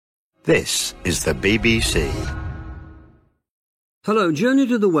This is the BBC. Hello, Journey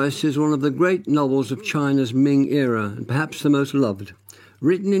to the West is one of the great novels of China's Ming era, and perhaps the most loved.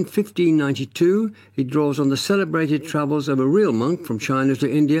 Written in 1592, it draws on the celebrated travels of a real monk from China to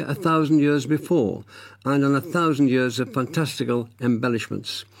India 1,000 years before, and on 1,000 years of fantastical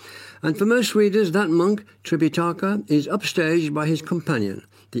embellishments. And for most readers, that monk, Tripitaka, is upstaged by his companion,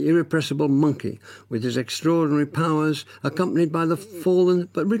 the irrepressible monkey, with his extraordinary powers, accompanied by the fallen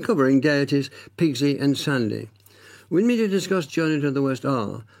but recovering deities Pigsy and Sandy. With me to discuss Journey to the West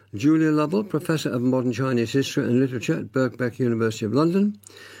are Julia Lovell, Professor of Modern Chinese History and Literature at Birkbeck University of London,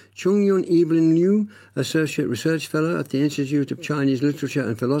 Chung-Yun Evelyn Liu, Associate Research Fellow at the Institute of Chinese Literature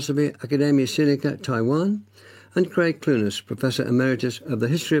and Philosophy, Academia Sinica, Taiwan, and Craig Clunas, Professor Emeritus of the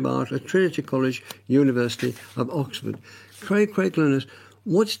History of Art at Trinity College, University of Oxford. Craig Clunas,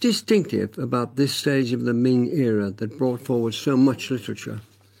 what's distinctive about this stage of the Ming era that brought forward so much literature?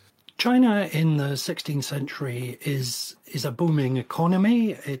 China in the 16th century is a booming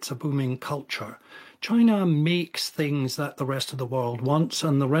economy, it's a booming culture. China makes things that the rest of the world wants,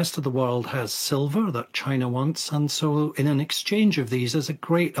 and the rest of the world has silver that China wants, and so in an exchange of these there's a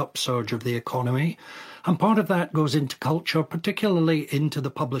great upsurge of the economy, and part of that goes into culture, particularly into the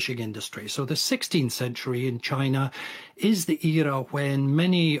publishing industry. So the 16th century in China is the era when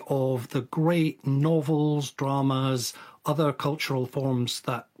many of the great novels, dramas, other cultural forms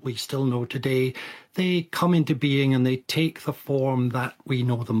that we still know today, they come into being and they take the form that we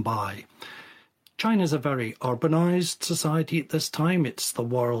know them by. China's a very urbanized society at this time. It's the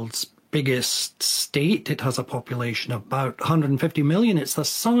world's biggest state. It has a population of about 150 million. It's the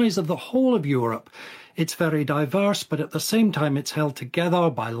size of the whole of Europe. It's very diverse, but at the same time it's held together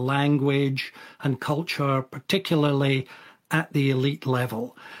by language and culture, particularly at the elite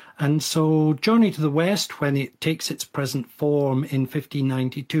level. And so Journey to the West, when it takes its present form in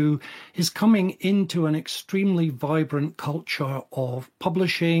 1592, is coming into an extremely vibrant culture of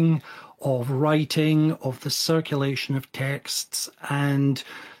publishing, of writing, of the circulation of texts, and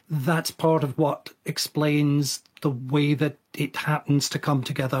that's part of what explains the way that it happens to come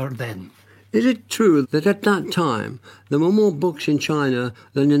together then. Is it true that at that time there were more books in China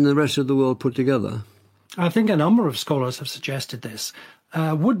than in the rest of the world put together? I think a number of scholars have suggested this.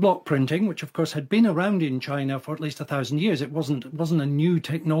 Woodblock printing, which of course had been around in China for at least 1,000 years, it wasn't a new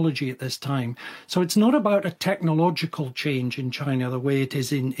technology at this time. So it's not about a technological change in China the way it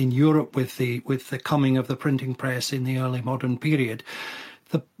is in Europe with the coming of the printing press in the early modern period.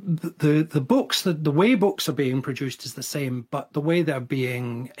 The books, the way books are being produced is the same, but the way they're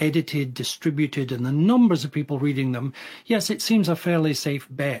being edited, distributed, and the numbers of people reading them, yes, it seems a fairly safe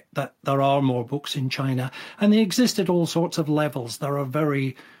bet that there are more books in China, and they exist at all sorts of levels. There are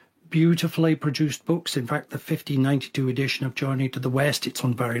very beautifully produced books. In fact, the 1592 edition of Journey to the West, it's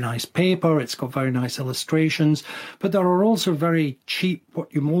on very nice paper, it's got very nice illustrations, but there are also very cheap,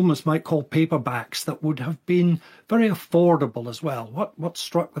 what you almost might call paperbacks, that would have been very affordable as well. What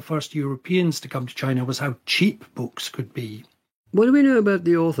struck the first Europeans to come to China was how cheap books could be. What do we know about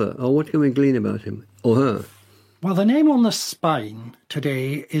the author, or what can we glean about him, or her? Well, the name on the spine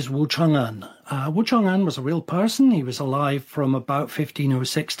today is Wu Cheng'en. Wu Cheng'en was a real person. He was alive from about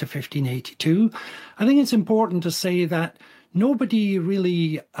 1506 to 1582. I think it's important to say that nobody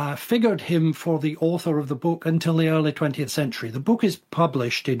really figured him for the author of the book until the early 20th century. The book is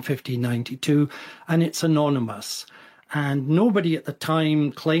published in 1592 and it's anonymous. And nobody at the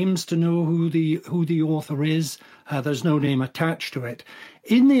time claims to know who the author is. There's no name attached to it.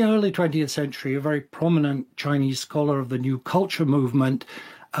 In the early 20th century, a very prominent Chinese scholar of the New Culture movement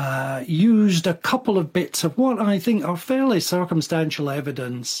used a couple of bits of what I think are fairly circumstantial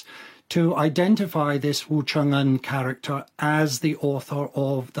evidence to identify this Wu Cheng'en character as the author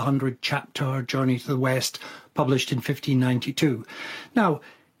of the 100-chapter Journey to the West, published in 1592. Now,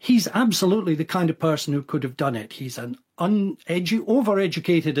 he's absolutely the kind of person who could have done it. He's an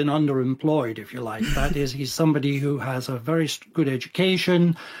overeducated and underemployed, if you like. That is, he's somebody who has a very good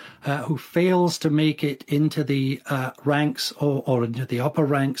education, who fails to make it into the ranks or into the upper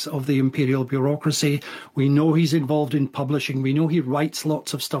ranks of the imperial bureaucracy. We know he's involved in publishing. We know he writes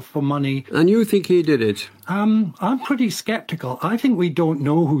lots of stuff for money. And you think he did it? I'm pretty sceptical. I think we don't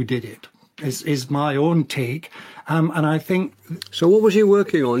know who did it, is my own take. And I think... So what was he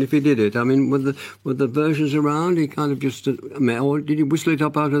working on if he did it? I mean, were the versions around? He kind of just... or did he whistle it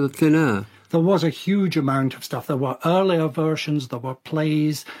up out of the thin air? There was a huge amount of stuff. There were earlier versions, there were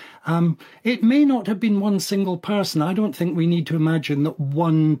plays. It may not have been one single person. I don't think we need to imagine that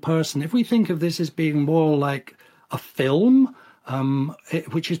one person... If we think of this as being more like a film,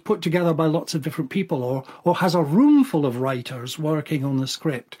 which is put together by lots of different people, or has a room full of writers working on the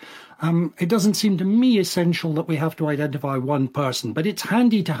script. It doesn't seem to me essential that we have to identify one person, but it's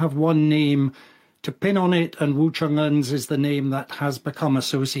handy to have one name to pin on it, and Wu Cheng'en's is the name that has become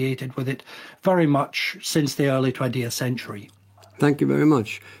associated with it very much since the early 20th century. Thank you very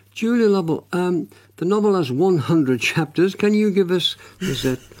much. Julia Lovell, the novel has 100 chapters. Can you give us, this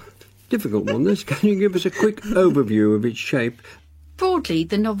is a difficult one, can you give us a quick overview of its shape? Broadly,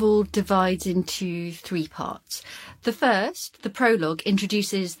 the novel divides into three parts. The first, the prologue,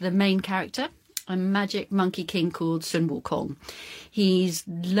 introduces the main character, a magic monkey king called Sun Wukong. He's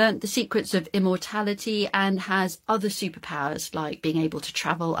learnt the secrets of immortality and has other superpowers, like being able to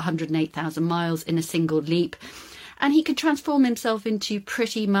travel 108,000 miles in a single leap. And he can transform himself into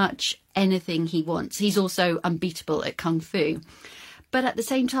pretty much anything he wants. He's also unbeatable at kung fu. But at the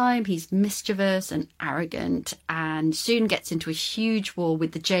same time, he's mischievous and arrogant, and soon gets into a huge war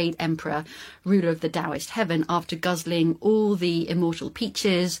with the Jade Emperor, ruler of the Taoist heaven, after guzzling all the immortal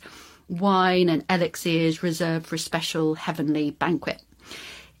peaches, wine and elixirs reserved for a special heavenly banquet.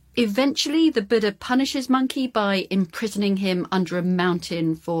 Eventually, the Buddha punishes Monkey by imprisoning him under a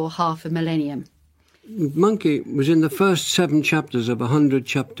mountain for half a millennium. Monkey was in the first 7 chapters of a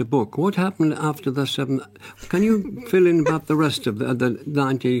 100-chapter book. What happened after the 7? Can you fill in about the rest of the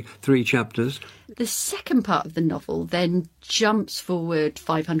 93 chapters? The second part of the novel then jumps forward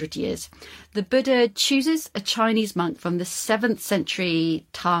 500 years. The Buddha chooses a Chinese monk from the 7th century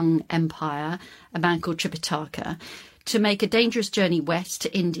Tang Empire, a man called Tripitaka, to make a dangerous journey west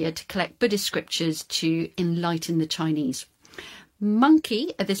to India to collect Buddhist scriptures to enlighten the Chinese.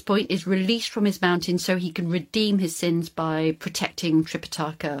 Monkey, at this point, is released from his mountain so he can redeem his sins by protecting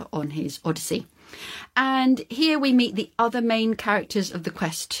Tripitaka on his odyssey. And here we meet the other main characters of the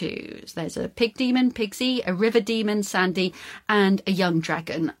quest too. There's a pig demon, Pigsy, a river demon, Sandy, and a young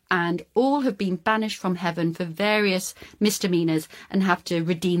dragon. And all have been banished from heaven for various misdemeanours and have to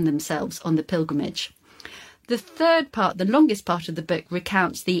redeem themselves on the pilgrimage. The third part, the longest part of the book,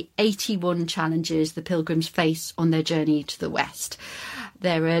 recounts the 81 challenges the pilgrims face on their journey to the west.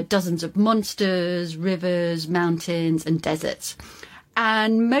 There are dozens of monsters, rivers, mountains and deserts.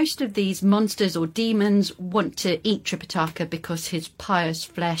 And most of these monsters or demons want to eat Tripitaka because his pious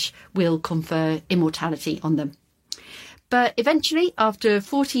flesh will confer immortality on them. But eventually, after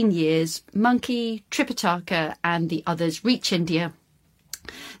 14 years, Monkey, Tripitaka and the others reach India.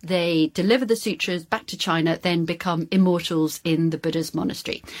 They deliver the sutras back to China, then become immortals in the Buddha's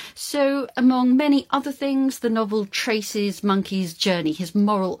monastery. So, among many other things, the novel traces Monkey's journey, his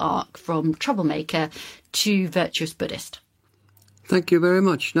moral arc from troublemaker to virtuous Buddhist. Thank you very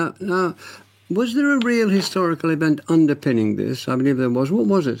much. Now, was there a real historical event underpinning this? I believe there was. What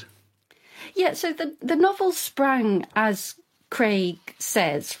was it? Yeah, so the novel sprang, as Craig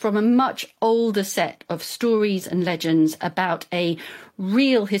says, from a much older set of stories and legends about a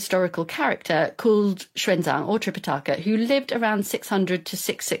real historical character called Xuanzang or Tripitaka, who lived around 600 to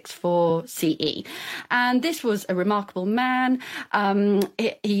 664 CE. And this was a remarkable man.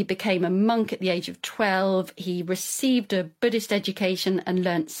 He became a monk at the age of 12. He received a Buddhist education and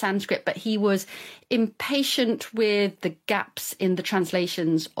learnt Sanskrit, but he was impatient with the gaps in the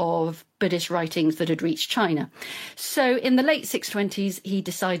translations of Buddhist writings that had reached China. So in the late 620s, he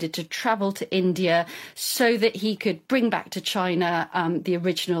decided to travel to India so that he could bring back to China the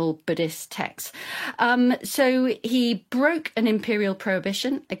original Buddhist texts. So he broke an imperial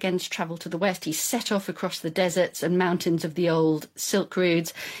prohibition against travel to the West. He set off across the deserts and mountains of the old Silk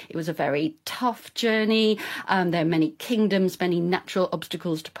Roads. It was a very tough journey. There are many kingdoms, many natural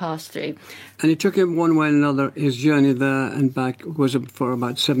obstacles to pass through. And it took him one way or another. His journey there and back was for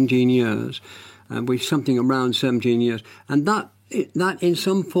about 17 years, with something around 17 years. And that in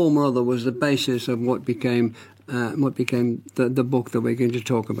some form or other was the basis of what became the book that we're going to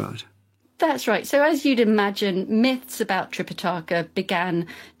talk about. That's right. So as you'd imagine, myths about Tripitaka began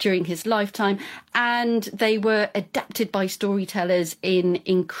during his lifetime, and they were adapted by storytellers in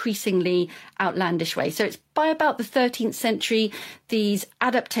increasingly outlandish ways. So it's by about the 13th century, these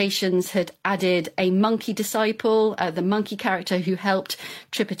adaptations had added a monkey disciple, the monkey character who helped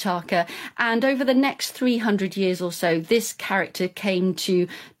Tripitaka. And over the next 300 years or so, this character came to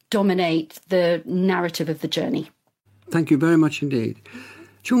dominate the narrative of the journey. Thank you very much indeed.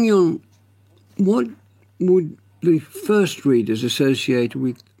 Chung-Yun, what would the first readers associate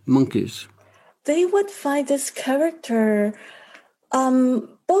with monkeys? They would find this character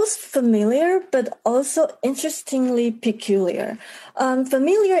both familiar but also interestingly peculiar.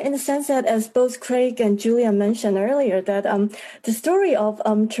 Familiar in the sense that, as both Craig and Julia mentioned earlier, that the story of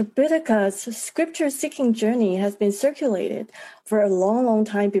Tripitaka's scripture-seeking journey has been circulated for a long, long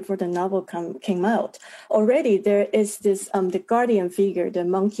time before the novel came out. Already there is this the guardian figure, the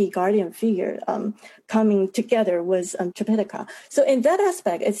monkey guardian figure, coming together with Tripitaka. So in that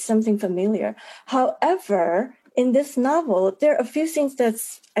aspect, it's something familiar. However, in this novel, there are a few things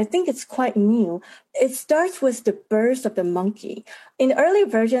I think it's quite new. It starts with the birth of the monkey. In the early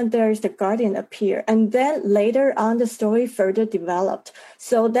version, there is the guardian appear, and then later on, the story further developed.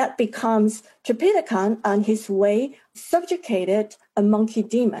 So that becomes Tripitaka on his way subjugated a monkey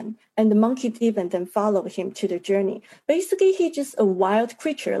demon, and the monkey demon then followed him to the journey. Basically, he's just a wild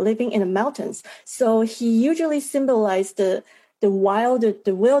creature living in the mountains. So he usually symbolized the wild,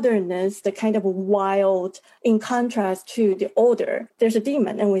 the wilderness, the kind of wild, in contrast to the order. There's a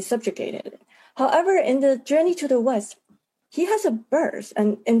demon and we subjugated it. However, in the journey to the west, he has a birth.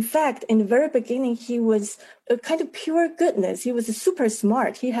 And in fact, in the very beginning, he was a kind of pure goodness. He was super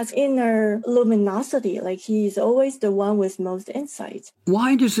smart. He has inner luminosity. Like he's always the one with most insight.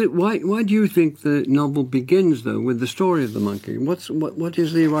 Why do you think the novel begins, though, with the story of the monkey? What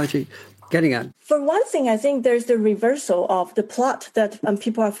is the writing getting at? For one thing, I think there's the reversal of the plot that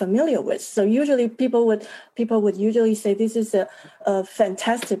people are familiar with. So usually people would usually say this is a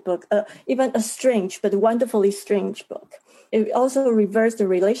fantastic book, even a strange but wonderfully strange book. It also reversed the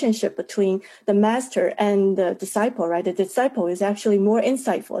relationship between the master and the disciple, right? The disciple is actually more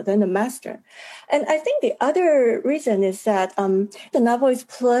insightful than the master. And I think the other reason is that the novel is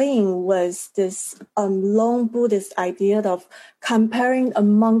playing with this long Buddhist idea of comparing a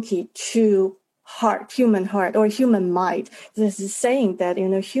monkey to human heart or human mind. This is saying that,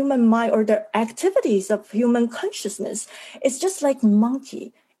 human mind or the activities of human consciousness, it's just like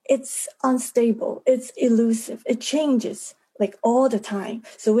monkey. It's unstable. It's elusive. It changes like all the time.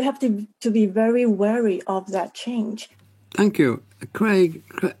 So we have to be very wary of that change. Thank you. Craig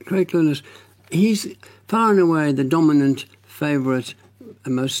Clunas, he's far and away the dominant, favourite,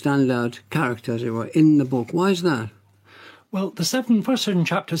 and most standout character, as it were, in the book. Why is that? Well, the first 7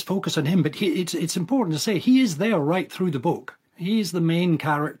 chapters focus on him, but it's important to say he is there right through the book. He is the main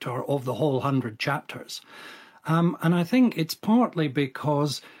character of the whole 100 chapters. And I think it's partly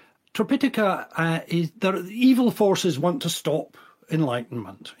because Tripitaka, the evil forces want to stop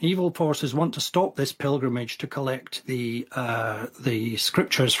enlightenment. Evil forces want to stop this pilgrimage to collect the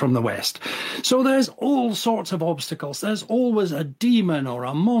scriptures from the West. So there's all sorts of obstacles. There's always a demon or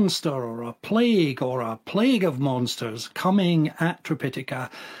a monster or a plague of monsters coming at Tripitaka.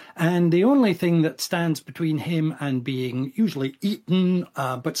 And the only thing that stands between him and being usually eaten,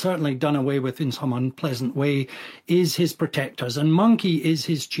 but certainly done away with in some unpleasant way, is his protectors. And Monkey is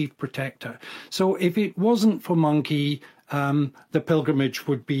his chief protector. So if it wasn't for Monkey, the pilgrimage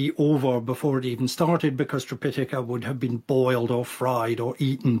would be over before it even started, because Tripitaka would have been boiled or fried or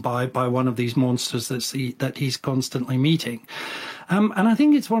eaten by one of these monsters that he's constantly meeting. And I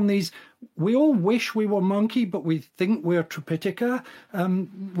think it's one of these, we all wish we were Monkey, but we think we're Tripitaka,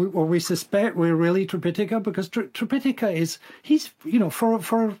 or we suspect we're really Tripitaka, because Tripitaka he's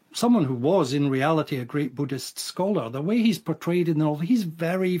for someone who was in reality a great Buddhist scholar, the way he's portrayed in the novel, he's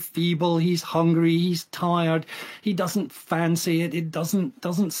very feeble, he's hungry, he's tired, he doesn't fancy it, it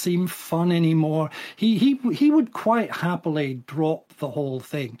doesn't seem fun anymore. He would quite happily drop the whole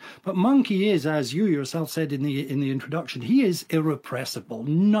thing. But Monkey is, as you yourself said in the introduction, he is irrepressible.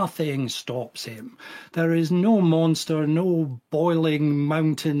 Nothing stops him. There is no monster, no boiling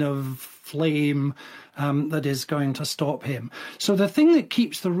mountain of flame that is going to stop him. So the thing that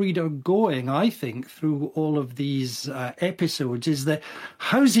keeps the reader going, I think, through all of these episodes is that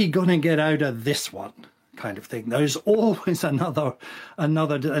how's he going to get out of this one? Kind of thing. There's always another,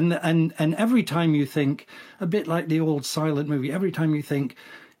 and every time you think, a bit like the old silent movie, every time you think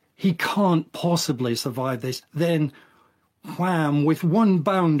he can't possibly survive this, then wham, with one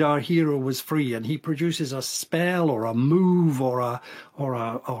bound our hero was free, and he produces a spell or a move or a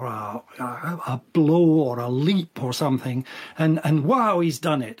blow or a leap or something, and wow, he's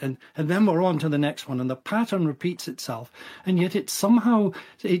done it, and then we're on to the next one, and the pattern repeats itself, and yet it's somehow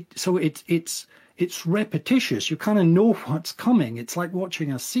it's repetitious. You kind of know what's coming. It's like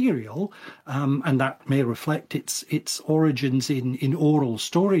watching a serial, and that may reflect its origins in oral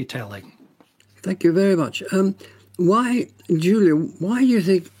storytelling. Thank you very much. Why, Julia, why do you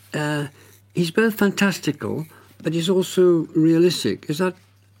think he's both fantastical, but he's also realistic? Is that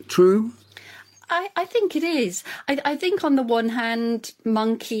true? I think it is. I think on the one hand,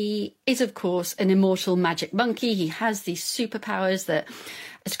 Monkey is, of course, an immortal magic monkey. He has these superpowers that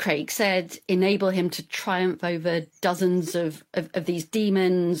as Craig said, enable him to triumph over dozens of these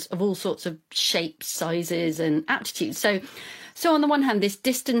demons of all sorts of shapes, sizes and aptitudes. So on the one hand, this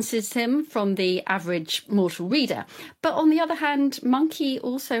distances him from the average mortal reader. But on the other hand, Monkey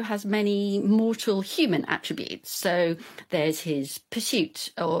also has many mortal human attributes. So there's his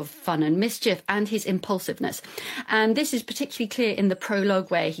pursuit of fun and mischief and his impulsiveness. And this is particularly clear in the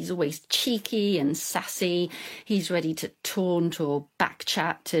prologue, where he's always cheeky and sassy. He's ready to taunt or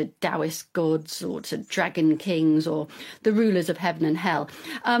backchat to Taoist gods or to dragon kings or the rulers of heaven and hell.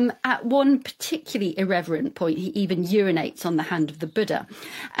 At one particularly irreverent point, he even urinates on the hand of the Buddha.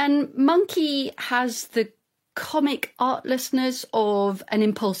 And Monkey has the comic artlessness of an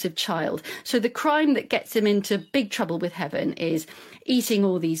impulsive child. So the crime that gets him into big trouble with heaven is eating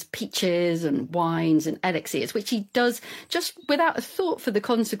all these peaches and wines and elixirs, which he does just without a thought for the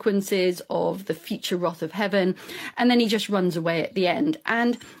consequences of the future wrath of heaven. And then he just runs away at the end.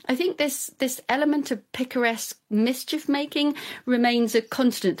 And I think this element of picaresque mischief making remains a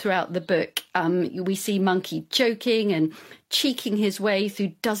constant throughout the book. We see Monkey joking and cheeking his way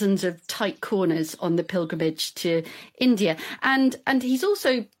through dozens of tight corners on the pilgrimage to India. And he's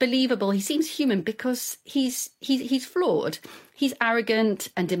also believable. He seems human because he's flawed. He's arrogant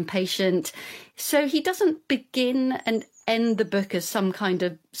and impatient. So he doesn't begin and end the book as some kind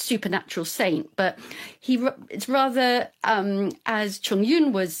of supernatural saint, but it's rather, as Chung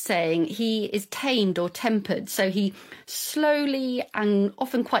Yun was saying, he is tamed or tempered. So he slowly and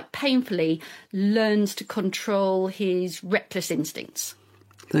often quite painfully learns to control his reckless instincts.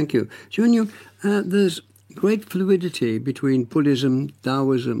 Thank you. Chung Yun, there's great fluidity between Buddhism,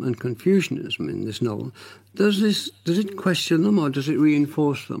 Taoism and Confucianism in this novel. Does it question them or does it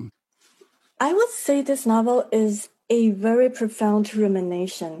reinforce them? I would say this novel is a very profound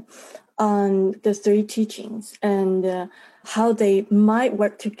rumination on the three teachings and how they might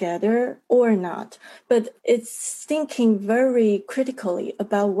work together or not. But it's thinking very critically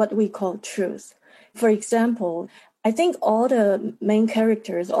about what we call truth. For example, I think all the main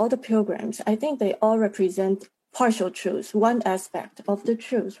characters, all the pilgrims, I think they all represent partial truth, one aspect of the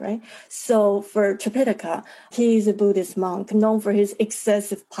truth, right? So for Tripitaka, he is a Buddhist monk known for his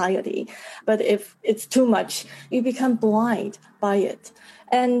excessive piety. But if it's too much, you become blind by it.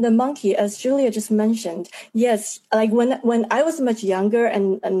 And the Monkey, as Julia just mentioned, yes, like when I was much younger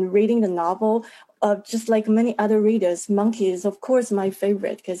and reading the novel, just like many other readers, Monkey is of course my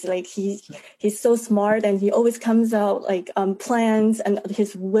favorite because like he's so smart and he always comes out like plans and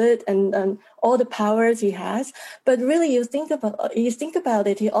his wit and all the powers he has. But really, you think about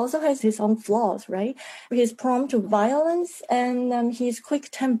it, he also has his own flaws, right? He's prone to violence and he's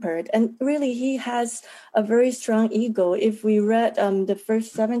quick-tempered, and really he has a very strong ego. If we read the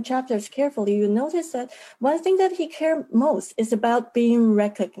first 7 chapters carefully, you notice that one thing that he cares most is about being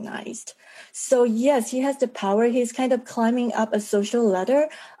recognized. So yes, he has the power. He's kind of climbing up a social ladder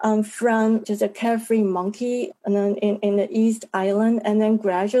from just a carefree monkey and then in the East Island, and then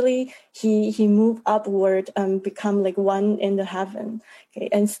gradually he moved upward and become like one in the heaven. Okay,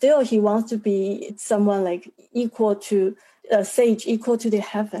 and still he wants to be someone like equal to a sage, equal to the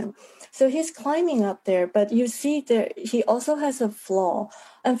heaven. So he's climbing up there, but you see there he also has a flaw.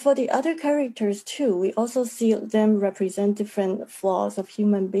 And for the other characters too, we also see them represent different flaws of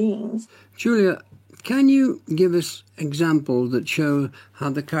human beings. Julia, can you give us examples that show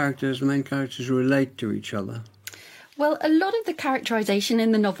how the main characters relate to each other? Well, a lot of the characterization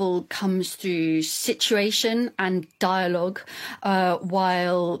in the novel comes through situation and dialogue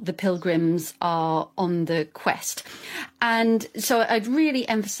while the pilgrims are on the quest. And so I'd really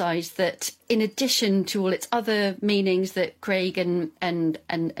emphasize that in addition to all its other meanings that Craig and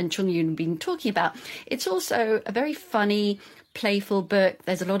Chung Yun have been talking about, it's also a very funny, playful book.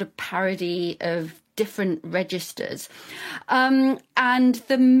 There's a lot of parody of different registers. And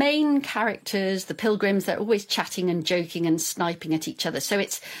the main characters, the pilgrims, they're always chatting and joking and sniping at each other. So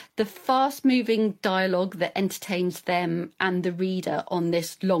it's the fast-moving dialogue that entertains them and the reader on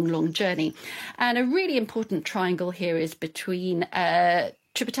this long, long journey. And a really important triangle here is between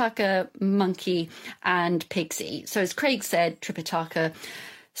Tripitaka, Monkey and Pigsy. So as Craig said, Tripitaka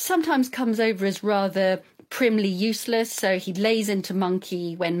sometimes comes over as rather primly useless, so he lays into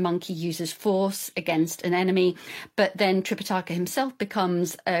Monkey when Monkey uses force against an enemy, but then Tripitaka himself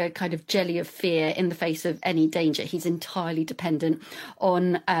becomes a kind of jelly of fear in the face of any danger. He's entirely dependent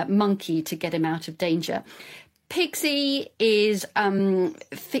on Monkey to get him out of danger. Pigsy is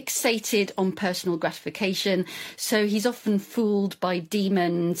fixated on personal gratification, so he's often fooled by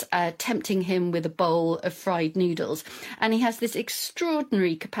demons tempting him with a bowl of fried noodles. And he has this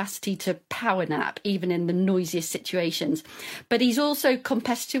extraordinary capacity to power nap, even in the noisiest situations. But he's also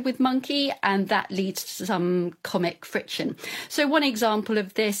competitive with Monkey, and that leads to some comic friction. So one example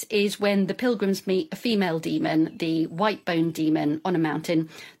of this is when the pilgrims meet a female demon, the white-boned demon, on a mountain.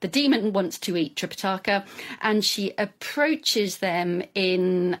 The demon wants to eat Tripitaka, and she approaches them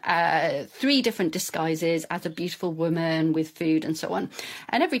in 3 different disguises as a beautiful woman with food and so on.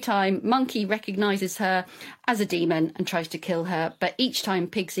 And every time, Monkey recognises her as a demon and tries to kill her, but each time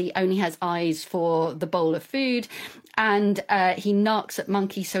Pigsy only has eyes for the bowl of food, and he narks at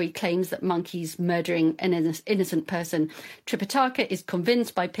Monkey, so he claims that Monkey's murdering an innocent person. Tripitaka is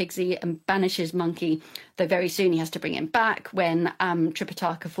convinced by Pigsy and banishes Monkey, though very soon he has to bring him back when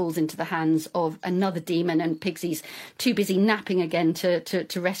Tripitaka falls into the hands of another demon and Pigsy's too busy napping again to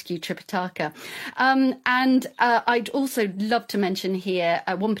rescue Tripitaka. And I'd also love to mention here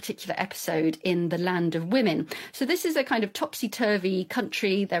one particular episode in The Land of Women. So this is a kind of topsy-turvy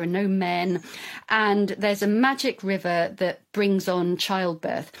country. There are no men, and there's a magic river that brings on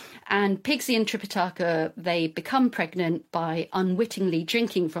childbirth. And Pigsy and Tripitaka, they become pregnant by unwittingly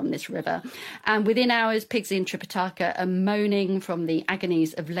drinking from this river. And within hours, Pigsy and Tripitaka are moaning from the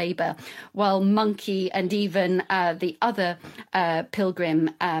agonies of labour, while Monkey and even the other pilgrim,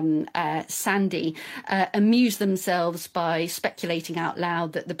 Sandy, amuse themselves by speculating out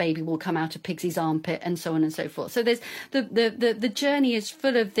loud that the baby will come out of Pigsy's armpit, and so on and so forth. So there's the journey is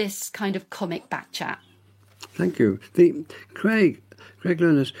full of this kind of comic backchat. Thank you. Craig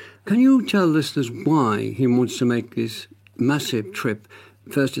Lerner, can you tell listeners why he wants to make this massive trip,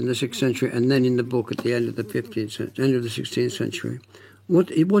 first in the 6th century and then in the book at the end of the 16th century?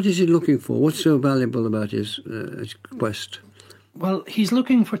 What is he looking for? What's so valuable about his quest? Well, he's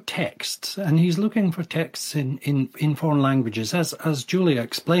looking for texts, and he's looking for texts in foreign languages. As Julia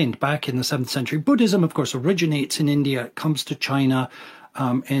explained, back in the 7th century, Buddhism, of course, originates in India, comes to China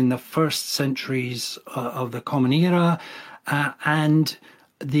in the first centuries of the Common Era, and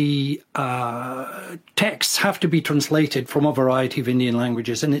the texts have to be translated from a variety of Indian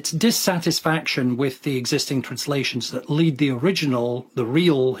languages, and it's dissatisfaction with the existing translations that lead the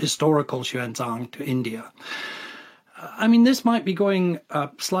real historical Xuanzang to India. I mean, this might be going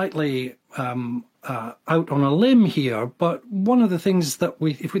slightly out on a limb here, but one of the things that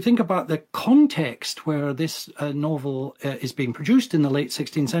if we think about the context where this novel is being produced in the late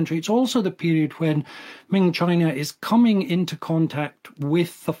 16th century, it's also the period when Ming China is coming into contact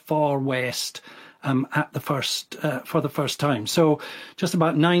with the Far West for the first time. So just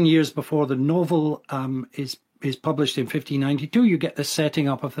about 9 years before the novel is published in 1592, you get the setting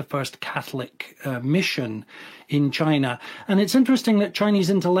up of the first Catholic mission in China. And it's interesting that Chinese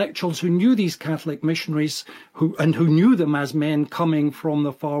intellectuals who knew these Catholic missionaries, who knew them as men coming from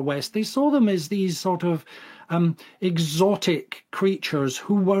the Far West, they saw them as these sort of exotic creatures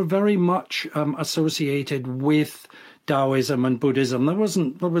who were very much associated with Taoism and Buddhism. There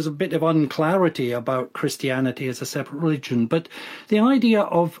was a bit of unclarity about Christianity as a separate religion, but the idea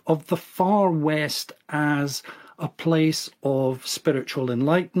of the Far West as a place of spiritual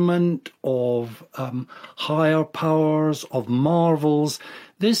enlightenment, of higher powers, of marvels.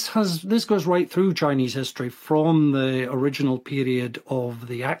 This goes right through Chinese history, from the original period of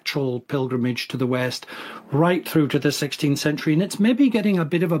the actual pilgrimage to the West, right through to the 16th century. And it's maybe getting a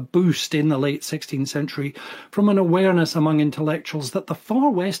bit of a boost in the late 16th century from an awareness among intellectuals that the Far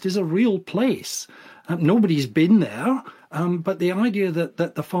West is a real place. Nobody's been there, but the idea that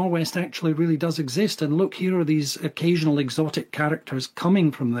the Far West actually really does exist, and look, here are these occasional exotic characters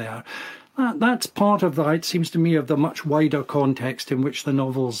coming from there. That's part of it seems to me, of the much wider context in which the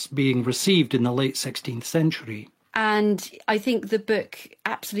novel's being received in the late 16th century. And I think the book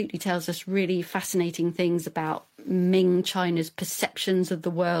absolutely tells us really fascinating things about Ming China's perceptions of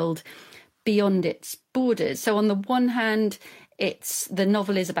the world beyond its borders. So on the one hand, the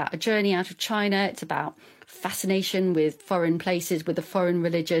novel is about a journey out of China. It's about fascination with foreign places, with a foreign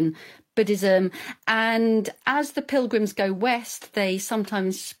religion, Buddhism. And as the pilgrims go west, they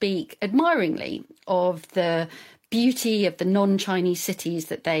sometimes speak admiringly of the beauty of the non-Chinese cities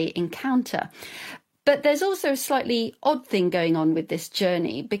that they encounter. But there's also a slightly odd thing going on with this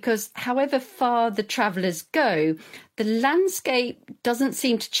journey, because however far the travellers go, the landscape doesn't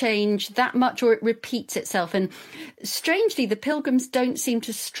seem to change that much, or it repeats itself. And strangely, the pilgrims don't seem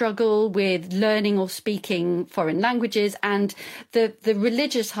to struggle with learning or speaking foreign languages, and the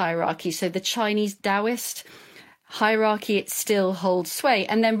religious hierarchy, so the Chinese Taoist hierarchy, it still holds sway.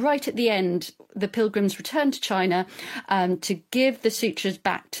 And then right at the end, the pilgrims return to China to give the sutras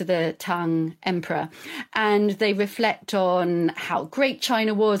back to the Tang emperor. And they reflect on how great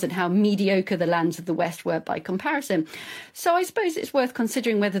China was and how mediocre the lands of the West were by comparison. So I suppose it's worth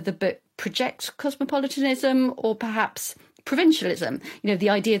considering whether the book projects cosmopolitanism or perhaps provincialism, the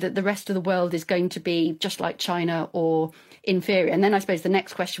idea that the rest of the world is going to be just like China or inferior. And then I suppose the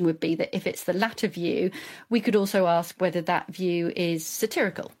next question would be that if it's the latter view, we could also ask whether that view is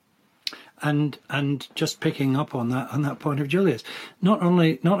satirical. And just picking up on that point of Julia's, not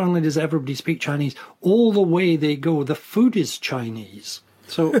only does everybody speak Chinese, all the way they go, the food is Chinese.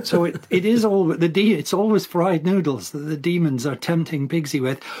 So it is all it's always fried noodles that the demons are tempting Pigsy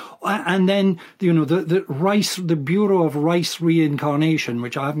with, and then the rice, the Bureau of Rice Reincarnation,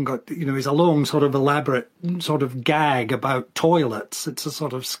 which I haven't got, is a long sort of elaborate sort of gag about toilets. It's a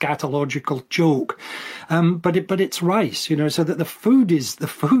sort of scatological joke, but it's rice, so that the food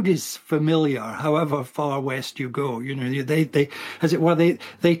is familiar, however far west you go. They as it were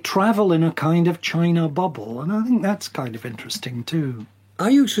they travel in a kind of China bubble, and I think that's kind of interesting too. Are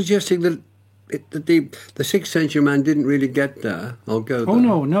you suggesting that the 6th century man didn't really get there or go there?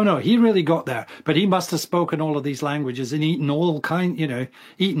 Oh no, he really got there, but he must have spoken all of these languages and eaten all kinds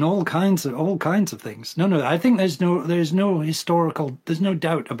of things. No, I think there's no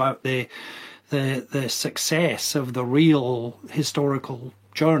doubt about the success of the real historical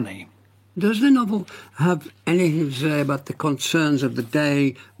journey. Does the novel have anything to say about the concerns of the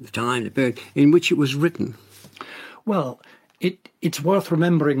day, the time, the period in which it was written? Well, it's worth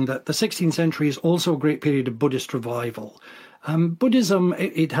remembering that the 16th century is also a great period of Buddhist revival. Buddhism,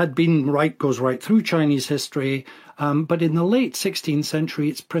 it had been goes right through Chinese history, but in the late 16th century,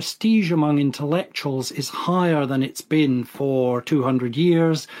 its prestige among intellectuals is higher than it's been for 200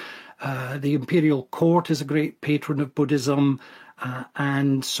 years. The imperial court is a great patron of Buddhism.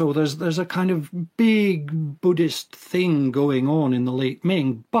 And so there's a kind of big Buddhist thing going on in the late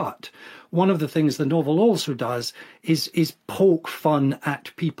Ming. But one of the things the novel also does is poke fun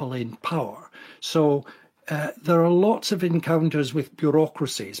at people in power. So there are lots of encounters with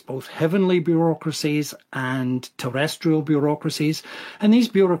bureaucracies, both heavenly bureaucracies and terrestrial bureaucracies. And these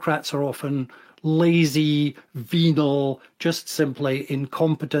bureaucrats are often lazy, venal, just simply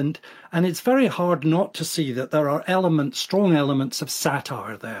incompetent. And it's very hard not to see that there are strong elements of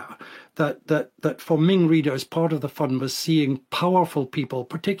satire there. That for Ming readers, part of the fun was seeing powerful people,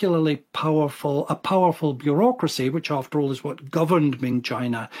 particularly a powerful bureaucracy, which after all is what governed Ming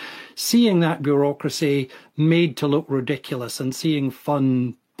China, seeing that bureaucracy made to look ridiculous and seeing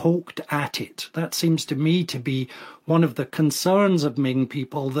fun poked at it. That seems to me to be one of the concerns of Ming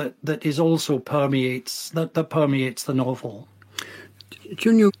people that also permeates the novel.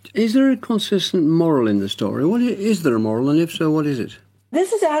 Junyu, is there a consistent moral in the story? Is there a moral, and if so, what is it?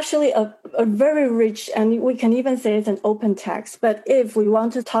 This is actually a very rich, and we can even say it's an open text. But if we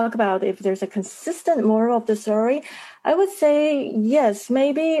want to talk about if there's a consistent moral of the story, I would say yes,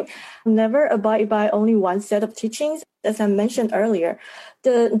 maybe never abide by only one set of teachings. As I mentioned earlier,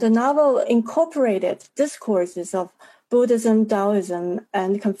 the novel incorporated discourses of Buddhism, Taoism,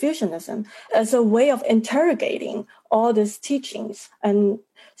 and Confucianism as a way of interrogating all these teachings. And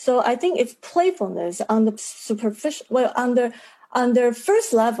so I think it's playfulness on the superficial, on the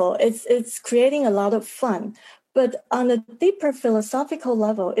first level, it's creating a lot of fun. But on a deeper philosophical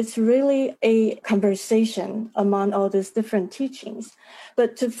level, it's really a conversation among all these different teachings.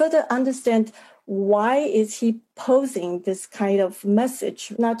 But to further understand why is he posing this kind of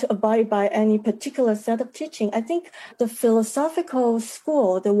message, not to abide by any particular set of teaching, I think the philosophical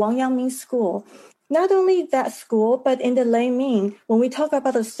school, the Wang Yangming school, not only that school, but in the Lei Ming, when we talk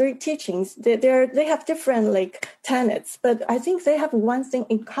about the three teachings, they have different tenets, but I think they have one thing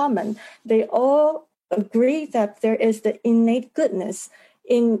in common. They all agree that there is the innate goodness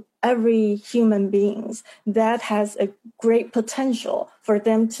in every human being that has a great potential for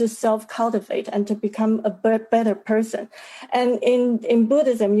them to self-cultivate and to become a better person. And in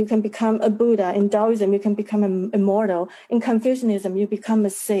Buddhism, you can become a Buddha. In Taoism, you can become immortal. In Confucianism, you become a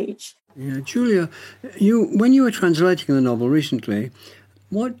sage. Yeah, Julia, when you were translating the novel recently,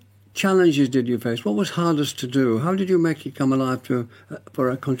 what challenges did you face? What was hardest to do? How did you make it come alive for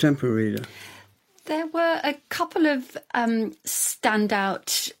a contemporary reader? There were a couple of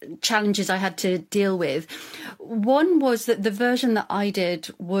standout challenges I had to deal with. One was that the version that I did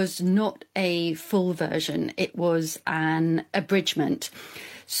was not a full version. It was an abridgment.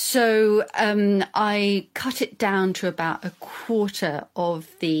 So I cut it down to about a quarter of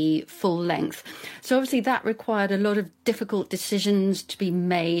the full length. So obviously that required a lot of difficult decisions to be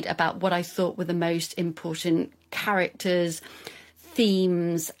made about what I thought were the most important characters,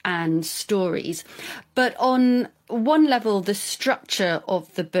 themes and stories. But on one level, the structure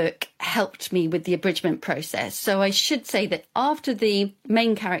of the book helped me with the abridgment process. So I should say that after the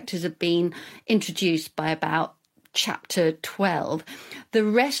main characters have been introduced by about chapter 12, the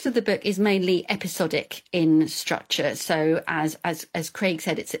rest of the book is mainly episodic in structure. So as Craig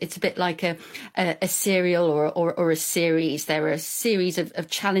said, it's a bit like a serial or a series. There are a series of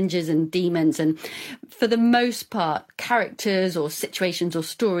challenges and demons, and for the most part, characters or situations or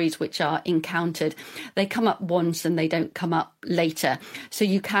stories which are encountered, they come up once and they don't come up later. So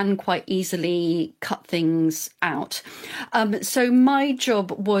you can quite easily cut things out. So my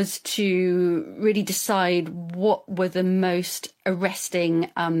job was to really decide what were the most arresting,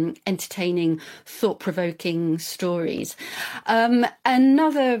 entertaining, thought-provoking stories.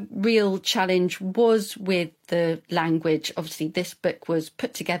 Another real challenge was with the language. Obviously, this book was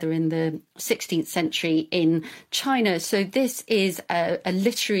put together in the 16th century in China. So this is a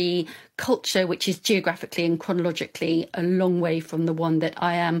literary culture which is geographically and chronologically a long way from the one that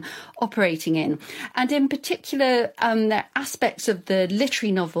I am operating in. And in particular, there are aspects of the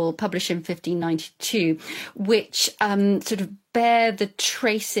literary novel published in 1592, which sort of bear the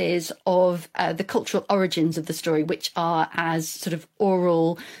traces of the cultural origins of the story, which are as sort of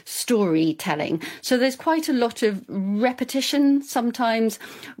oral storytelling. So there's quite a lot of repetition sometimes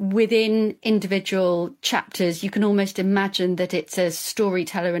within individual chapters. You can almost imagine that it's a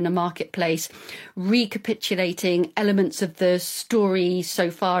storyteller in a marketplace recapitulating elements of the story so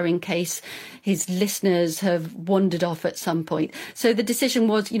far in case his listeners have wandered off at some point. So the decision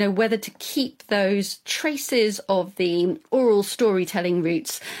was, whether to keep those traces of the oral storytelling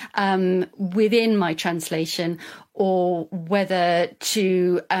roots within my translation, or whether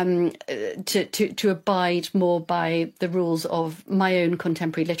to abide more by the rules of my own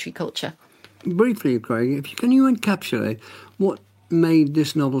contemporary literary culture. Briefly, Craig, can you encapsulate what made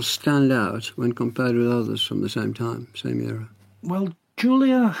this novel stand out when compared with others from the same time, same era? Well,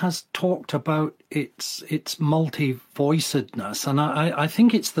 Julia has talked about its multi-voicedness, and I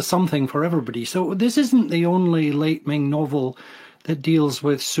think it's the something for everybody. So this isn't the only late Ming novel that deals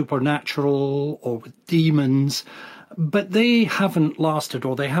with supernatural or with demons, but they haven't lasted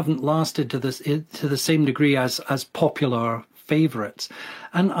to the same degree as popular favourites.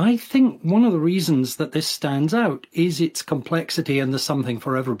 And I think one of the reasons that this stands out is its complexity and the something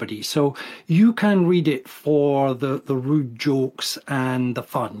for everybody. So you can read it for the rude jokes and the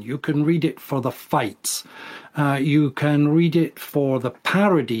fun. You can read it for the fights. You can read it for the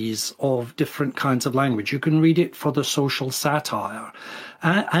parodies of different kinds of language. You can read it for the social satire.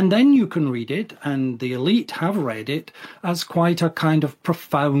 And then you can read it, and the elite have read it, as quite a kind of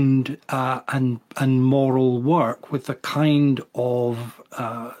profound and moral work with the kind of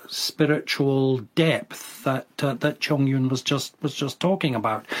spiritual depth that Chong Yun was just talking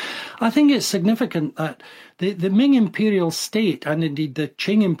about. I think it's significant that the Ming imperial state, and indeed the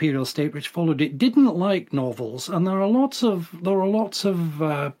Qing imperial state which followed it, didn't like novels, and there are lots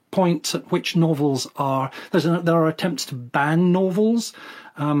of points at which novels are. There are attempts to ban novels,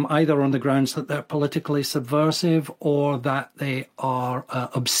 either on the grounds that they're politically subversive or that they are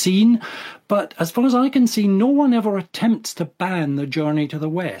obscene. But as far as I can see, no one ever attempts to ban The Journey to the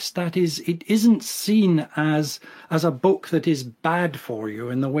West. That is, it isn't seen as a book that is bad for you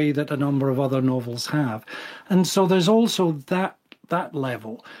in the way that a number of other novels have. And so there's also that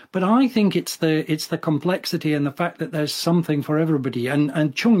level. But I think it's the complexity and the fact that there's something for everybody.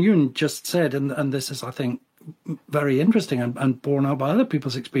 And Chong Yun just said, and this is, I think, very interesting and borne out by other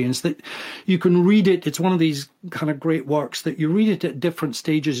people's experience, that you can read it. It's one of these kind of great works that you read it at different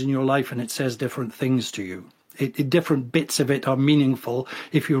stages in your life and it says different things to you. Different bits of it are meaningful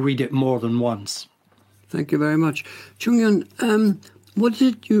if you read it more than once. Thank you very much. Chung Yun, why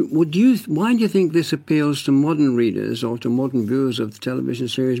do you think this appeals to modern readers or to modern viewers of the television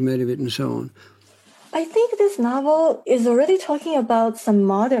series made of it and so on? I think this novel is already talking about some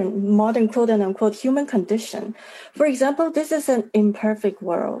modern quote unquote human condition. For example, this is an imperfect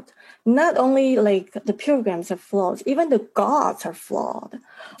world. Not only like the pilgrims are flawed, even the gods are flawed.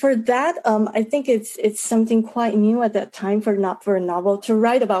 For that, I think it's something quite new at that time for a novel to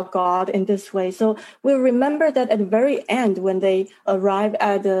write about God in this way. So we'll remember that at the very end, when they arrive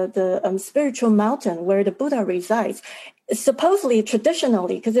at the spiritual mountain where the Buddha resides, supposedly,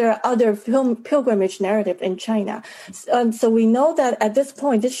 traditionally, because there are other pilgrimage narratives in China. So we know that at this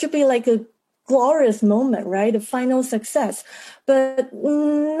point, this should be like a glorious moment, right? The final success. But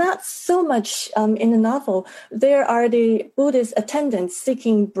not so much in the novel. There are the Buddhist attendants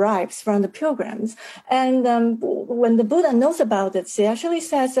seeking bribes from the pilgrims. And when the Buddha knows about it, he actually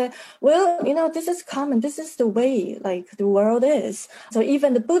says, well, this is common. This is the way like the world is. So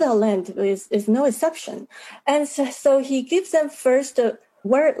even the Buddha land is no exception. And so he gives them first the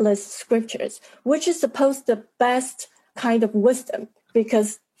wordless scriptures, which is supposed the best kind of wisdom,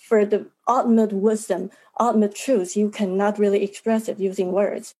 because for the ultimate wisdom, ultimate truth, you cannot really express it using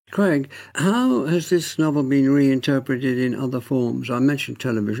words. Craig, how has this novel been reinterpreted in other forms? I mentioned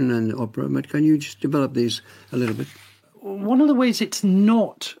television and opera, but can you just develop these a little bit? One of the ways it's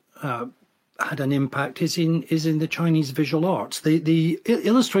not had an impact is in the Chinese visual arts. The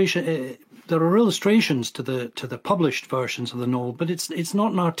illustration. There are illustrations to the published versions of the novel, but it's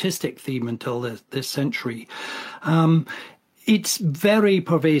not an artistic theme until this century. It's very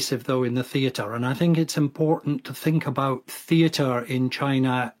pervasive, though, in the theatre, and I think it's important to think about theatre in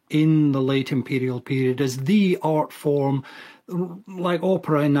China in the late imperial period as the art form, like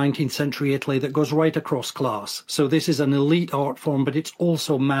opera in 19th century Italy, that goes right across class. So this is an elite art form, but it's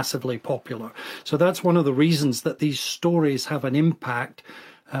also massively popular. So that's one of the reasons that these stories have an impact.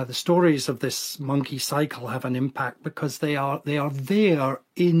 The stories of this monkey cycle have an impact because they are there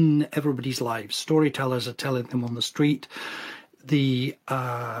in everybody's lives. Storytellers are telling them on the street. They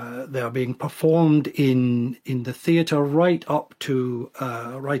are being performed in the theatre right up to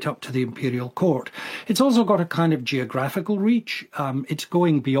the imperial court. It's also got a kind of geographical reach. It's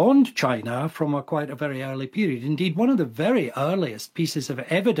going beyond China from quite a very early period. Indeed, one of the very earliest pieces of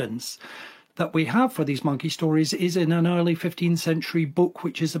evidence that we have for these monkey stories is in an early 15th century book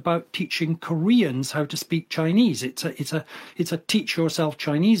which is about teaching Koreans how to speak Chinese. It's a teach yourself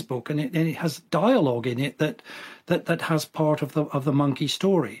Chinese book, and it has dialogue in it that has part of the monkey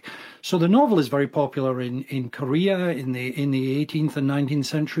story. So the novel is very popular in Korea in the 18th and 19th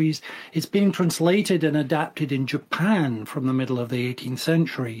centuries. It's being translated and adapted in Japan from the middle of the 18th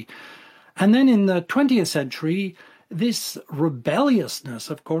century. And then in the 20th century, this rebelliousness,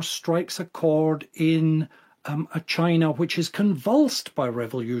 of course, strikes a chord in a China which is convulsed by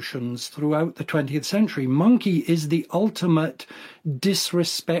revolutions throughout the 20th century. Monkey is the ultimate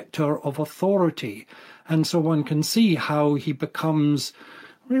disrespecter of authority. And so one can see how he becomes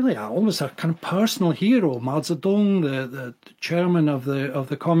really almost a kind of personal hero. Mao Zedong, the chairman of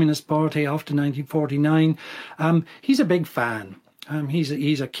the Communist Party after 1949, he's a big fan.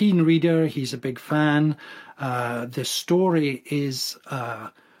 He's a keen reader. He's a big fan. The story is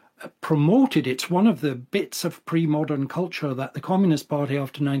promoted. It's one of the bits of pre-modern culture that the Communist Party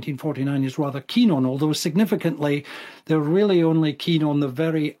after 1949 is rather keen on, although significantly they're really only keen on the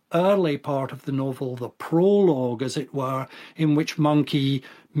very early part of the novel, the prologue, as it were, in which Monkey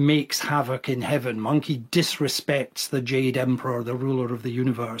makes havoc in heaven. Monkey disrespects the Jade Emperor, the ruler of the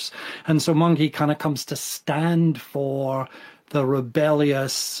universe. And so Monkey kind of comes to stand for the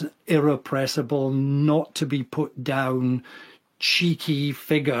rebellious, irrepressible, not to be put down, cheeky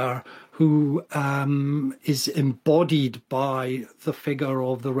figure who is embodied by the figure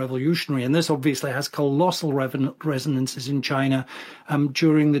of the revolutionary. And this obviously has colossal resonances in China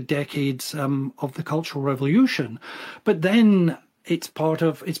during the decades of the Cultural Revolution. But then it's part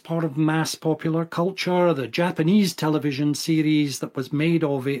of mass popular culture. The Japanese television series that was made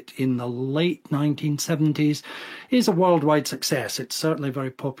of it in the late 1970s is a worldwide success. It's certainly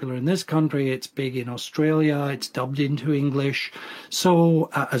very popular in this country. It's big in Australia. It's dubbed into English, so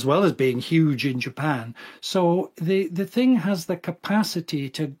as well as being huge in Japan. So the thing has the capacity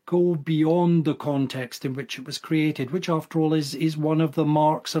to go beyond the context in which it was created, which after all is one of the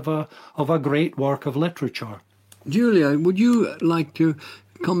marks of a great work of literature. Julia, would you like to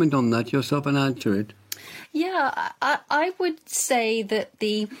comment on that yourself and add to it? Yeah, I would say that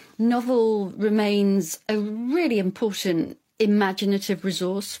the novel remains a really important imaginative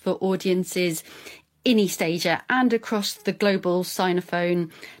resource for audiences in East Asia and across the global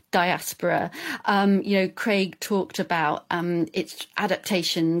Sinophone diaspora. Craig talked about its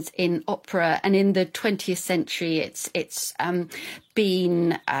adaptations in opera, and in the 20th century it's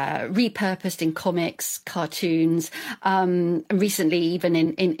been repurposed in comics, cartoons, and recently even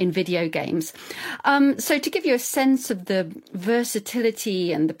in video games. So to give you a sense of the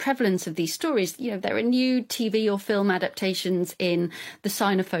versatility and the prevalence of these stories, there are new TV or film adaptations in the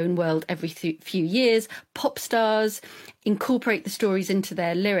Sinophone world every few years. Pop stars incorporate the stories into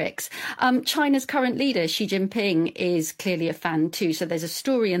their lyrics. China's current leader, Xi Jinping, is clearly a fan too. So there's a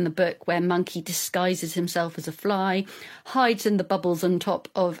story in the book where Monkey disguises himself as a fly, hides in the bubbles on top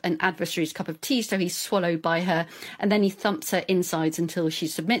of an adversary's cup of tea so he's swallowed by her, and then he thumps her insides until she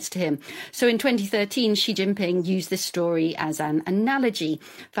submits to him. So in 2013, Xi Jinping used this story as an analogy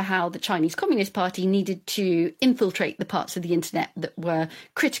for how the Chinese Communist Party needed to infiltrate the parts of the internet that were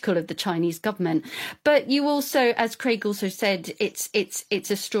critical of the Chinese government. But you also, as Craig also said, it's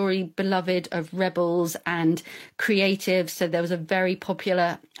a story beloved of rebels and creatives. So there was a very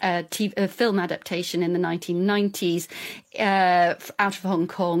popular film adaptation in the 1990s out of Hong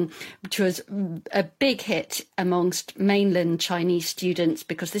Kong, which was a big hit amongst mainland Chinese students,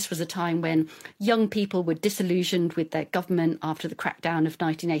 because this was a time when young people were disillusioned with their government after the crackdown of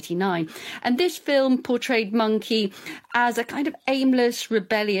 1989. And this film portrayed Monkey as a kind of aimless,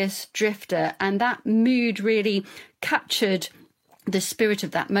 rebellious drifter, and that mood really captured the spirit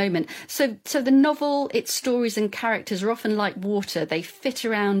of that moment. So the novel, its stories and characters are often like water. They fit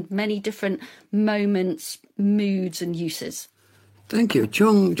around many different moments, moods and uses. Thank you.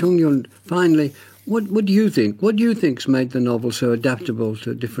 Chung Yun, finally, what do you think? What do you think's made the novel so adaptable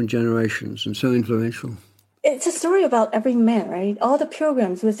to different generations and so influential? It's a story about every man, right? All the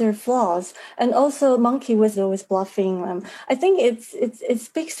pilgrims with their flaws, and also Monkey was always bluffing. I think it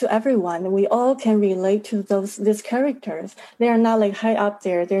speaks to everyone. We all can relate to these characters. They are not like high up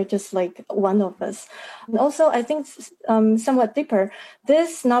there. They're just like one of us. And also, I think somewhat deeper,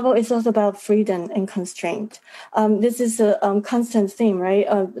 this novel is also about freedom and constraint. This is a constant theme, right?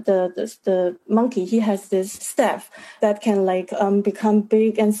 The monkey, he has this staff that can become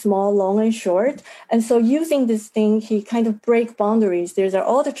big and small, long and short. And so using this thing, he kind of break boundaries. There's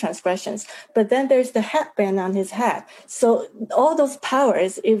all the transgressions, but then there's the headband on his head. So all those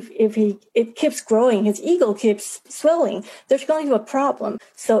powers, if it keeps growing, his ego keeps swelling, there's going to be a problem.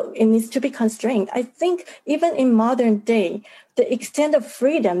 So it needs to be constrained. I think even in modern day, the extent of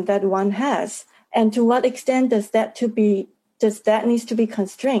freedom that one has, and to what extent does that needs to be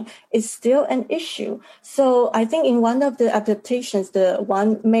constrained, is still an issue. So I think in one of the adaptations, the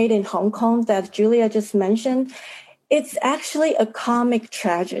one made in Hong Kong that Julia just mentioned, it's actually a comic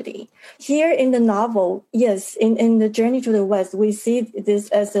tragedy. Here in the novel, yes, in The Journey to the West, we see this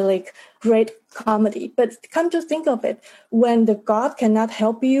as a great comedy. But come to think of it, when the God cannot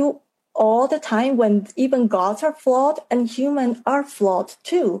help you all the time, when even gods are flawed and humans are flawed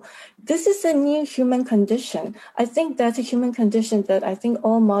too. This is a new human condition. I think that's a human condition that I think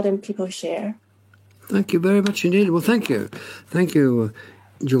all modern people share. Thank you very much indeed. Well, thank you. Thank you,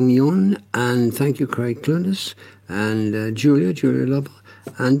 Chung Yun, and thank you, Craig Clunas, and Julia Lovell,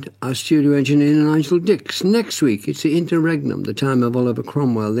 and our studio engineer, Nigel Dix. Next week, it's the interregnum, the time of Oliver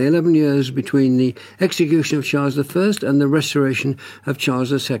Cromwell, the 11 years between the execution of Charles I and the restoration of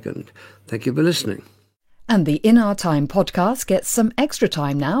Charles II. Thank you for listening. And the In Our Time podcast gets some extra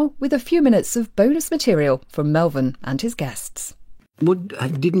time now with a few minutes of bonus material from Melvyn and his guests. What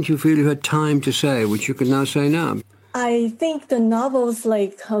didn't you feel you had time to say, which you can now say now? I think the novels,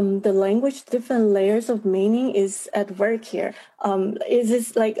 the language, different layers of meaning is at work here. It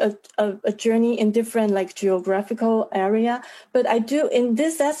is like a journey in different geographical area. But I do, in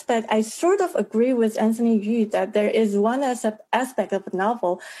this aspect, I sort of agree with Anthony Yu that there is one aspect of a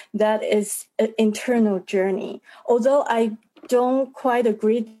novel that is an internal journey. Although I don't quite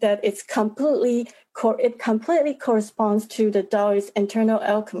agree that it completely corresponds to the Taoist internal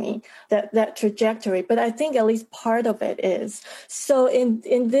alchemy, that trajectory. But I think at least part of it is. So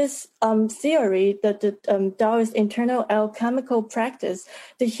in this theory, that the Taoist internal alchemical practice,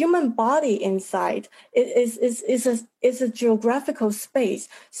 the human body inside is a geographical space.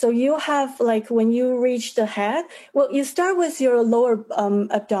 So you have when you reach the head, well, you start with your lower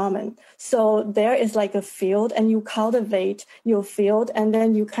abdomen. So there is a field, and you cultivate your field, and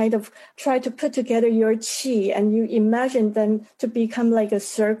then you kind of try to put together your qi, and you imagine them to become like a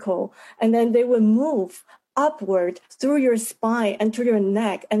circle, and then they will move upward through your spine and to your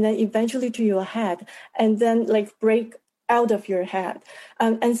neck, and then eventually to your head, and then break out of your head.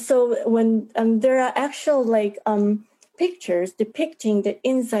 And so when there are actual pictures depicting the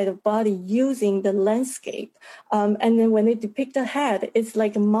inside of body using the landscape. And then when they depict the head, it's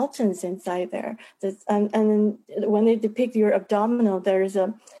like mountains inside there. And then when they depict your abdominal, there's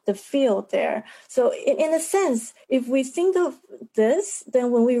the field there. So in a sense, if we think of this, then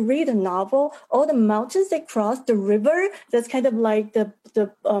when we read a novel, all the mountains they cross, the river, that's kind of like the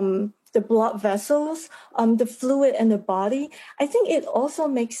blood vessels, the fluid in the body. I think it also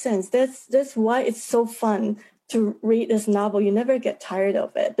makes sense. That's why it's so fun to read this novel, you never get tired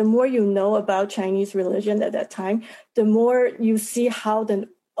of it. The more you know about Chinese religion at that time, the more you see how the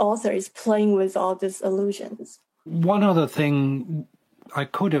author is playing with all these illusions. One other thing I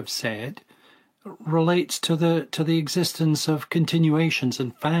could have said relates to the existence of continuations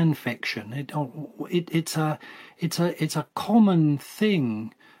and fan fiction. It's a common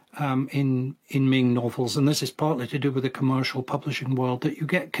thing in Ming novels, and this is partly to do with the commercial publishing world, that you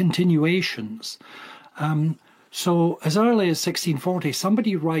get continuations. So as early as 1640,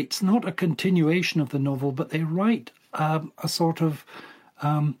 somebody writes not a continuation of the novel, but they write a sort of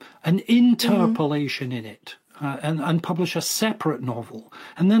an interpolation in it. And publish a separate novel.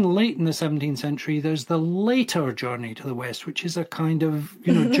 And then late in the 17th century, there's the later Journey to the West, which is a kind of,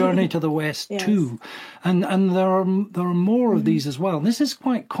 Journey to the West yes. too. And there are more of these as well. And this is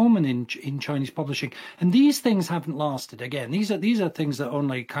quite common in Chinese publishing. And these things haven't lasted. Again, these are things that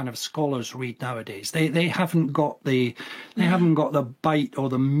only kind of scholars read nowadays. They haven't got the bite or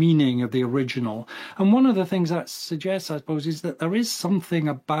the meaning of the original. And one of the things that suggests, I suppose, is that there is something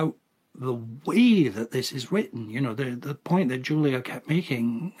about the way that this is written, the point that Julia kept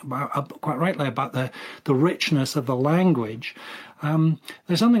making about, quite rightly, about the richness of the language.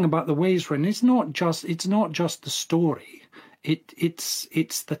 There's something about the way it's written. It's not just the story.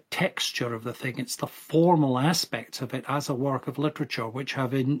 It's the texture of the thing. It's the formal aspects of it as a work of literature which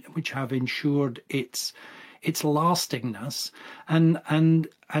have ensured its lastingness,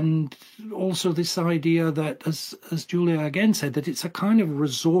 and also this idea that, as Julia again said, that it's a kind of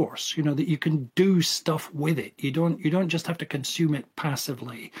resource, that you can do stuff with it. You don't just have to consume it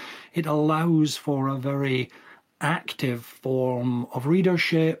passively. It allows for a very active form of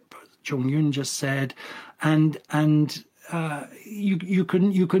readership, Chung Yun just said, and you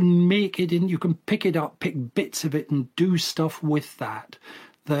can make it in, you can pick it up, pick bits of it, and do stuff with that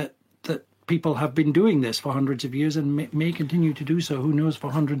people have been doing this for hundreds of years and may continue to do so, who knows,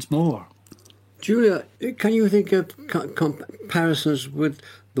 for hundreds more. Julia, can you think of comparisons with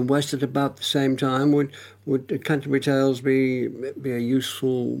the West at about the same time? Would Canterbury Tales be a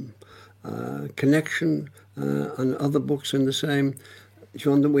useful connection and other books in the same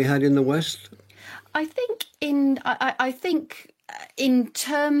genre that we had in the West? I think in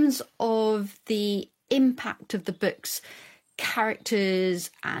terms of the impact of the books,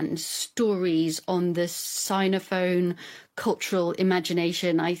 characters and stories on the Sinophone cultural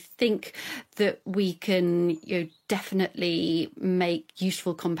imagination, I think that we can definitely make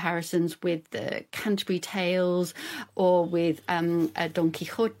useful comparisons with the Canterbury Tales or with Don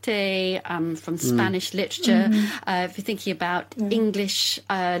Quixote from Spanish literature. If you're thinking about English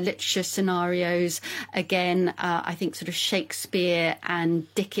literature scenarios, again, I think sort of Shakespeare and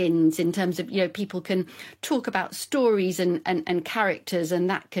Dickens, in terms of, people can talk about stories and characters, and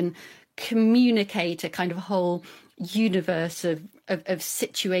that can communicate a kind of whole universe of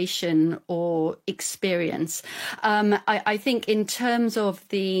situation or experience. I think in terms of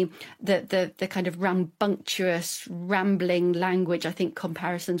the kind of rambunctious, rambling language, I think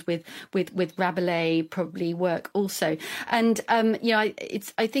comparisons with Rabelais probably work also. And I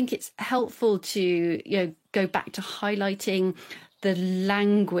think it's helpful to go back to highlighting the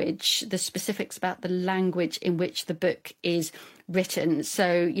language, the specifics about the language in which the book is written.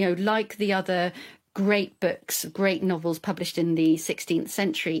 So, like the other great books, great novels published in the 16th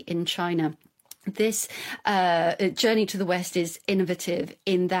century in China, this Journey to the West is innovative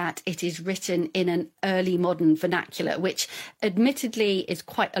in that it is written in an early modern vernacular, which admittedly is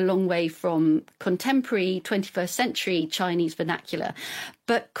quite a long way from contemporary 21st century Chinese vernacular.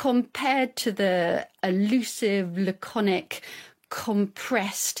 But compared to the elusive, laconic,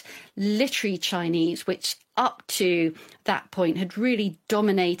 compressed literary Chinese, which up to that point had really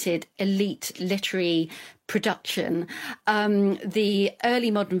dominated elite literary production, the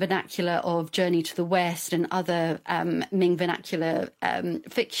early modern vernacular of Journey to the West and other Ming vernacular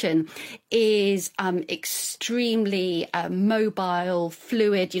fiction is extremely mobile,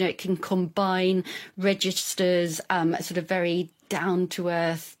 fluid. It can combine registers, a sort of very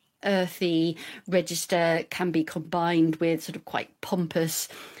down-to-earth, earthy register can be combined with sort of quite pompous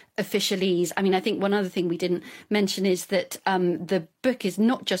officialese. I mean, I think one other thing we didn't mention is that the book is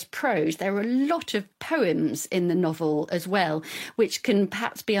not just prose. There are a lot of poems in the novel as well, which can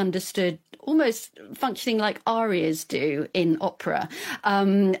perhaps be understood almost functioning like arias do in opera.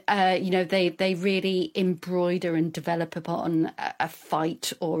 They really embroider and develop upon a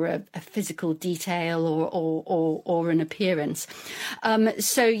fight or a physical detail or an appearance.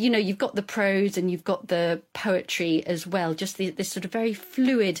 So you've got the prose and you've got the poetry as well, just this sort of very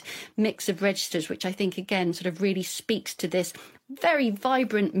fluid weird mix of registers, which I think, again, sort of really speaks to this very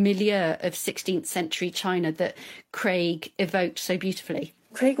vibrant milieu of 16th century China that Craig evoked so beautifully.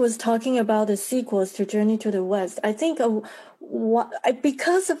 Craig was talking about the sequels to Journey to the West. I think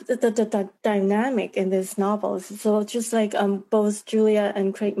because of the dynamic in these novels, so just like both Julia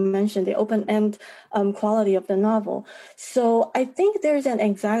and Craig mentioned, the open-end quality of the novel. So I think there's an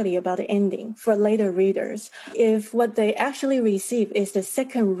anxiety about the ending for later readers. If what they actually receive is the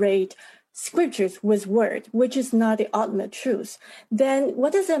second-rate scriptures with word, which is not the ultimate truth, then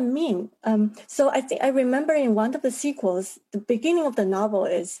what does that mean? So I remember in one of the sequels, the beginning of the novel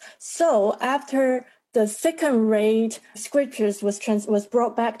is, so after the second-rate scriptures was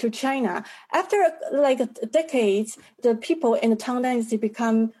brought back to China, after decades, the people in the Tang Dynasty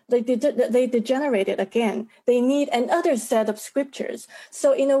they degenerated again. They need another set of scriptures.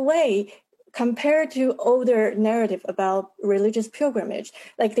 So in a way, compared to older narrative about religious pilgrimage,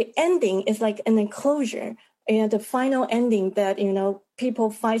 like the ending is like an enclosure, the final ending that,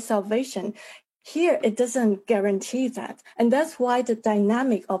 people find salvation. Here, it doesn't guarantee that. And that's why the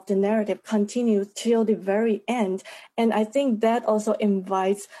dynamic of the narrative continues till the very end. And I think that also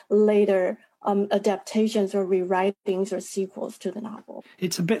invites later adaptations or rewritings or sequels to the novel.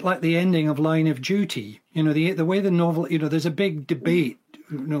 It's a bit like the ending of Line of Duty. The way the novel, there's a big debate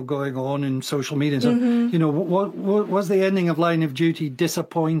going on in social media. So, what was the ending of Line of Duty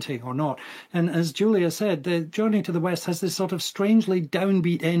disappointing or not? And as Julia said, the Journey to the West has this sort of strangely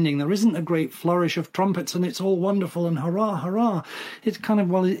downbeat ending. There isn't a great flourish of trumpets and it's all wonderful and hurrah, hurrah. It's kind of,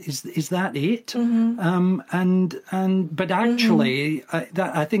 well, is that it? But actually,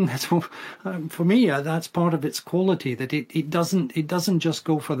 I think that's for me, that's part of its quality, that it doesn't just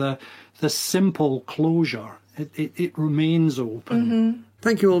go for the simple closure. It remains open.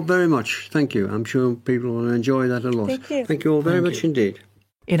 Thank you all very much. Thank you. I'm sure people will enjoy that a lot. Thank you. Thank you all very much indeed.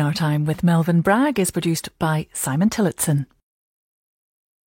 In Our Time with Melvyn Bragg is produced by Simon Tillotson.